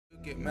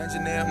Get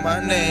mentioning my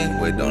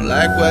name, we don't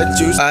like what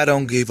you I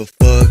don't give a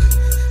fuck,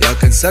 y'all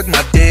can suck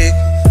my dick.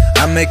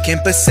 I'm making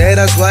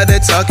pesetas while they're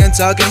talking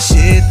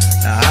shit.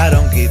 Nah, I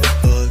don't give a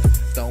fuck,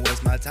 don't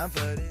waste my time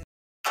for this.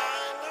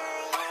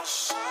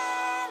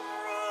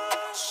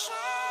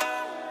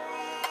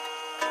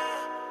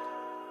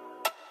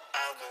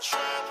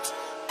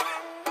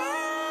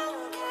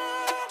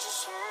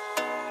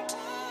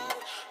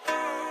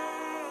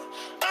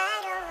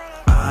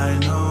 I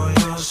know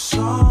you're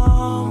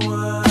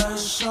somewhere,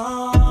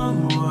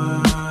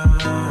 somewhere.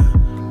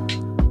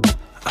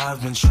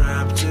 I've been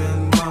trapped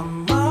in my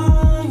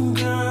mind,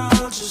 girl,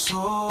 just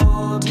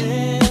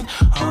holding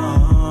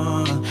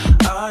on.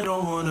 I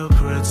don't wanna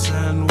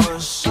pretend we're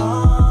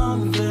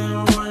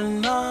something, we're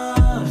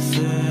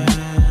nothing.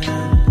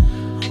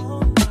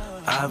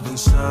 I've been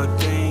stuck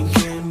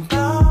thinking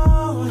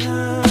about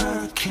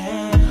her,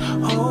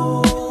 can't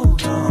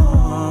hold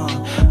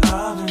on.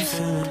 I've been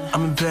feeling,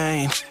 I'm in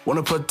pain.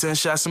 Wanna put 10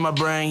 shots in my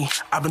brain.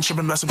 I've been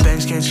tripping about some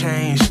things can't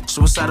change.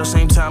 Suicidal,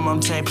 same time I'm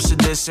tame. Push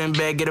this in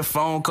bed, get a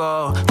phone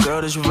call.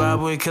 Girl, this your vibe,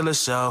 would kill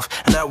herself.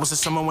 And that was the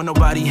summer when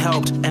nobody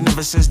helped. And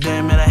ever since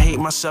then, man, I hate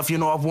myself. You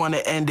know I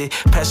wanna end it.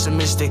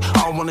 Pessimistic,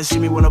 all wanna see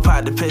me when I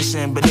pot the piss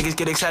in. But niggas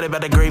get excited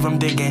about the grave I'm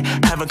digging.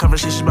 Having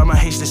conversations about my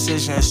hate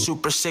decisions.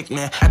 Super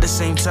sickening. At the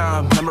same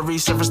time,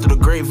 memories surface through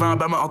the grapevine.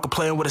 By my uncle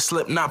playing with a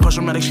slip knot.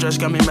 Post-traumatic stress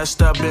got me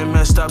messed up. Been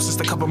messed up since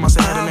a couple months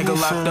I had a nigga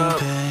locked up.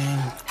 Pain.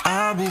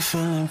 I'll be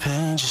feeling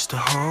pain just to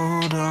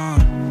hold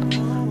on.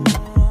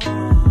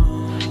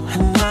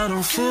 And I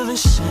don't feel the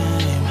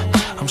same,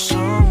 I'm so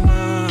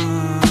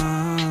numb.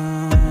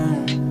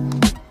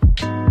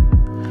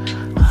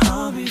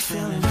 I'll be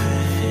feeling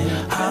pain,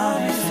 I'll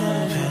be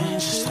feeling pain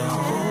just to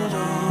hold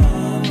on.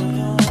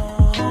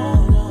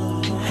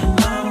 And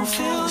I don't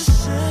feel the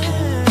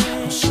same,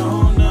 I'm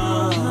so numb.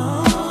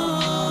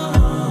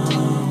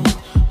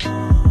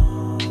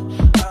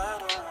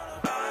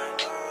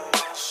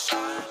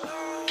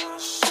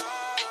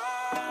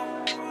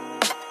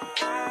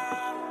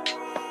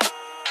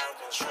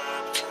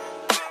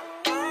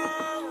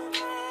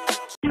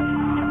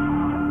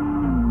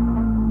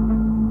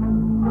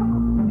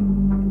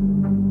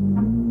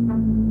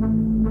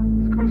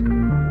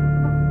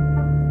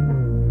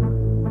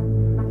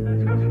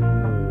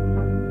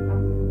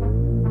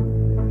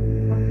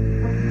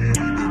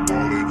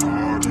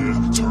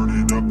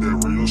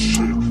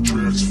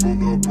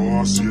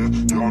 Yeah,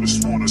 y'all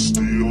just wanna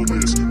steal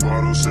this.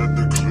 Bottles at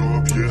the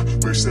club, yeah,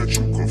 ways that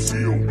you can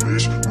feel,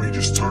 bitch. We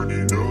just turn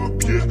it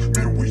up, yeah,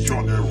 man, we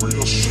on that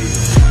real shit.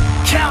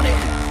 Count it,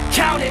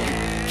 count it,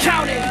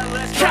 count it,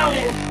 count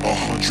it.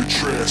 100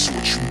 tracks,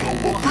 what you know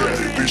about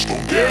it, bitch,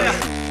 don't get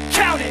it.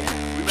 Count it,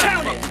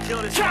 count it,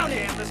 count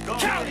it,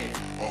 count it.